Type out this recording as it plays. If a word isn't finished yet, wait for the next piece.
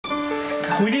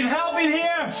We need help in here!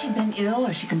 Has she been ill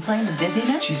or she complained of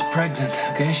dizziness? She's pregnant,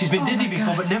 okay? She's been dizzy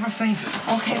before, but never fainted.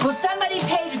 Okay, will somebody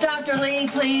page Dr. Lee,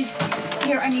 please?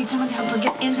 Here, I need someone to help her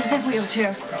get into the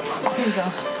wheelchair. Here you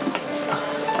go.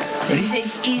 Ready?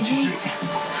 Easy.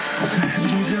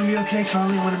 Everything's gonna be okay,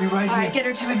 Carly. I want to be right here. All right, get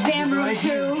her to exam room 2.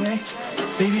 Okay?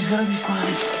 Baby's gonna be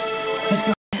fine. Let's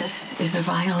go. This is a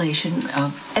violation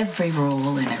of every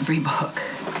rule in every book.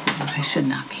 I should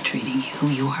not be treating you.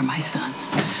 You are my son.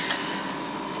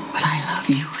 But I love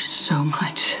you so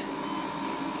much.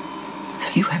 So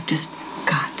you have just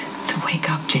got to wake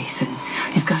up, Jason.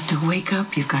 You've got to wake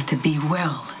up. You've got to be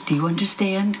well. Do you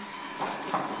understand?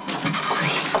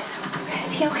 Please.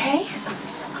 Is he okay?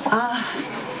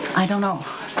 I don't know.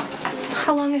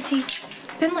 How long has he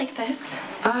been like this?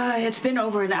 It's been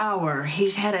over an hour.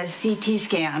 He's had a CT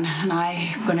scan, and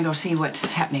I'm going to go see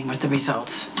what's happening with the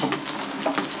results.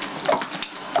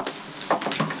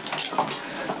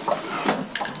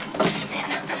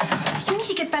 Listen, you need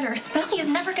to get better. Spinelli is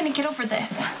never going to get over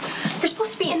this. You're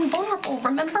supposed to be invulnerable,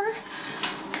 remember?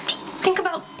 Just think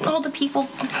about all the people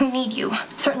who need you.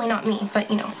 Certainly not me, but,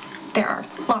 you know, there are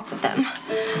lots of them.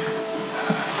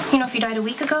 You know, if he died a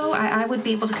week ago, I would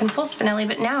be able to console Spinelli,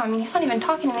 but now, I mean, he's not even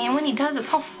talking to me, and when he does,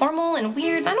 it's all formal and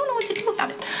weird, and I don't know what to do about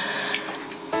it.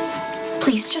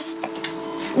 Please, just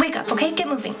wake up, okay? Get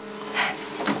moving.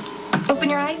 Open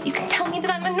your eyes. You can tell me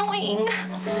that I'm annoying.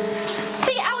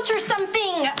 Say ouch or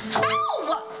something.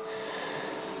 Ow!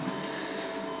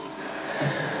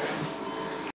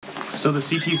 So the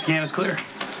CT scan is clear.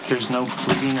 There's no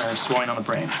bleeding or swelling on the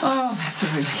brain. Oh, that's a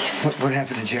relief. What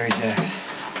happened to Jerry Jacks?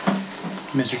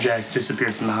 Mr. Jacks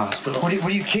disappeared from the hospital. Were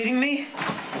you kidding me?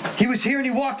 He was here and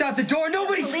he walked out the door.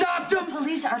 Nobody stopped him. The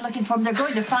police are looking for him. They're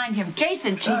going to find him.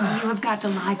 Jason, you have got to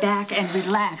lie back and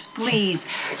relax, please.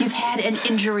 You've had an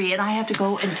injury, and I have to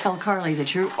go and tell Carly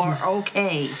that you are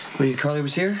okay. Carly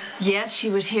was here? Yes, she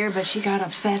was here, but she got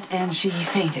upset and she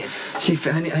fainted.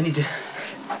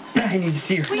 I need to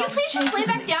see her. Will you please just lay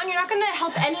back down? You're not going to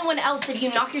help anyone else if you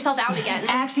knock yourself out again.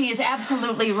 Maxie is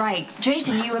absolutely right.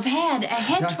 Jason, you have had a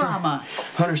head trauma.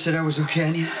 Hunter said I was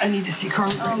okay. I need to see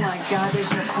Carly right now. Oh, my God, there's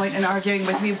no point in arguing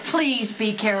with me. Please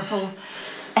be careful.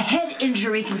 A head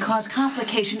injury can cause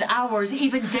complications hours,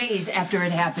 even days after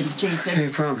it happens, Jason. Okay,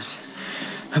 I promise.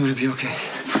 I'm going to be okay.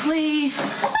 Please.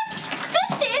 What?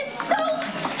 This is so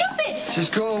stupid.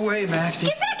 Just go away, Maxie.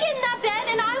 Get back in that bed,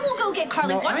 and I will go get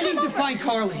Carly. No, I need to find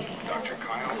Carly.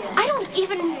 I don't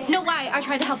even know why I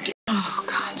tried to help you. Oh,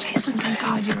 God, Jason, thank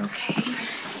God you're okay.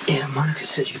 Yeah, Monica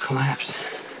said you collapsed.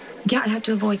 Yeah, I have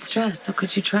to avoid stress, so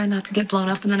could you try not to get blown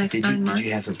up in the next 9 months? Did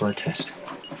you have the blood test?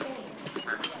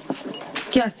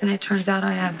 Yes, and it turns out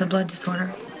I have the blood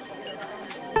disorder.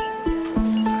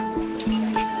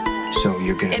 So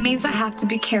you're gonna... It means I have to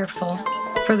be careful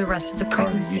for the rest of the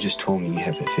pregnancy. You just told me you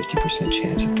have a 50%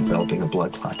 chance of developing a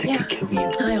blood clot that could kill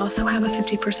you. I also have a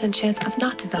 50% chance of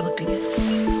not developing it.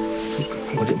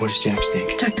 What does Jax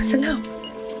think? Jax doesn't know.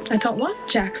 I don't want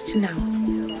Jax to know.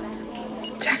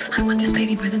 Jax and I want this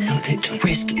baby more than anything. The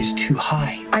risk is too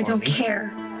high, Carly. I don't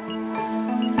care.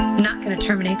 I'm not going to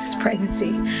terminate this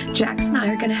pregnancy. Jax and I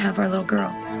are going to have our little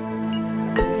girl.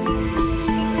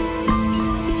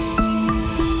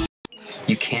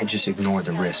 You can't just ignore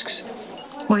the risks.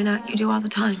 Why not? You do all the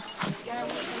time.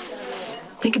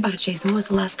 Think about it, Jason. When was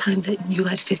the last time that you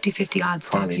let 50-50 odds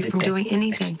stop you from doing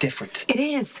anything? It's different. It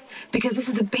is, because this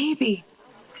is a baby.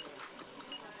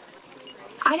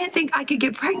 I didn't think I could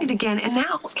get pregnant again, and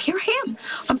now here I am.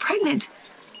 I'm pregnant.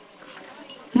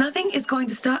 Nothing is going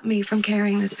to stop me from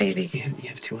carrying this baby. You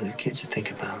have 2 other kids to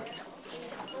think about.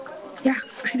 Yeah,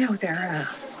 I know. There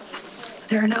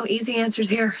are no easy answers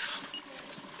here.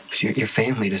 Your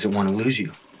family doesn't want to lose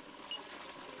you.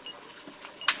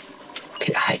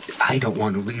 Okay, I don't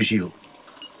want to lose you.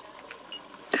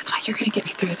 That's why you're going to get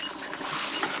me through this.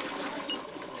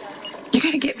 You're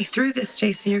going to get me through this,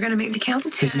 Jason. You're going to make me count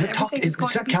to 10. It's not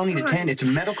counting to 10. It's a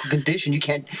medical condition. You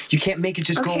can't make it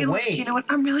just go away. Look, you know what?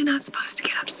 I'm really not supposed to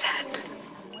get upset.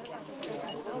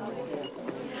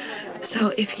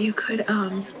 So if you could,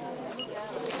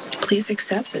 please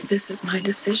accept that this is my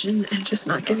decision and just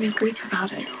not give me grief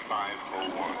about it.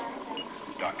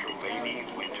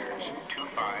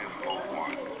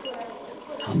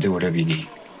 I'll do whatever you need.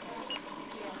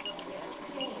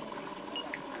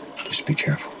 Just be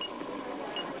careful.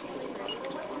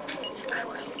 I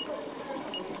will.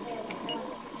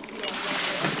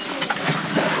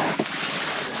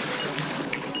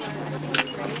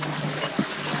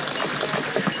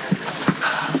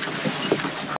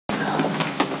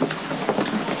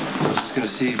 I was just gonna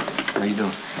see how you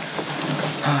doing.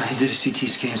 He did a CT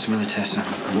scan, some other tests.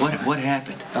 What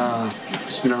happened?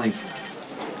 Spinelli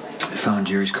found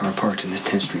Jerry's car parked in the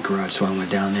 10th Street garage, so I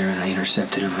went down there and I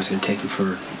intercepted him. I was going to take him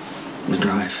for the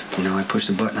drive. You know, I pushed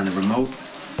the button on the remote,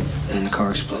 and the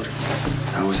car exploded.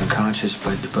 I was unconscious,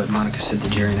 but Monica said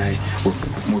that Jerry and I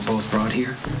were both brought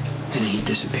here, and he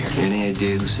disappeared. Any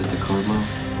idea who set the car bomb?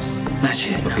 Not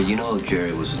yet. Okay, you know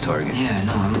Jerry was a target. Yeah,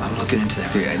 no, I'm looking into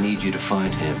that. Okay, I need you to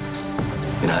find him.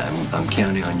 And I'm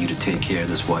counting on you to take care of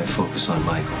this. Why focus on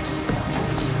Michael?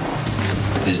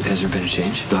 Has there been a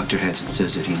change? Dr. Hansen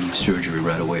says that he needs surgery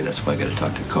right away. That's why I got to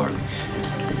talk to Carly.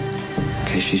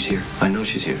 Okay, she's here. I know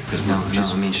she's here. No,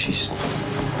 I mean she's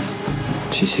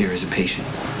here as a patient.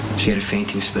 She had a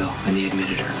fainting spell, and they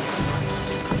admitted her.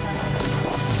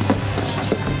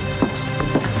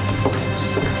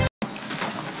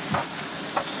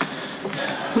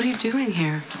 What are you doing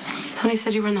here? Sonny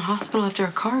said you were in the hospital after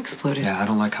a car exploded. Yeah, I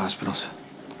don't like hospitals.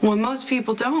 Well, most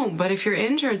people don't, but if you're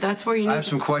injured, that's where you need I have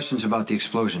some questions about the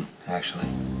explosion, actually.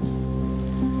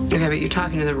 Okay, but you're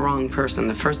talking to the wrong person.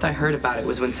 The first I heard about it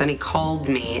was when Sonny called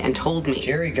me and told me.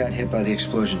 Jerry got hit by the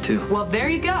explosion, too. Well, there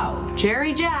you go.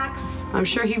 Jerry Jacks. I'm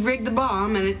sure he rigged the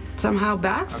bomb and it somehow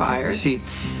backfired. Okay, see,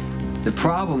 the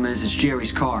problem is it's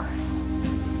Jerry's car.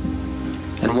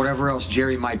 And whatever else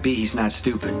Jerry might be, he's not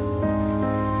stupid.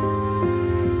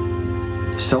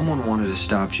 Someone wanted to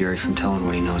stop Jerry from telling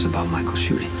what he knows about Michael's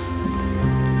shooting.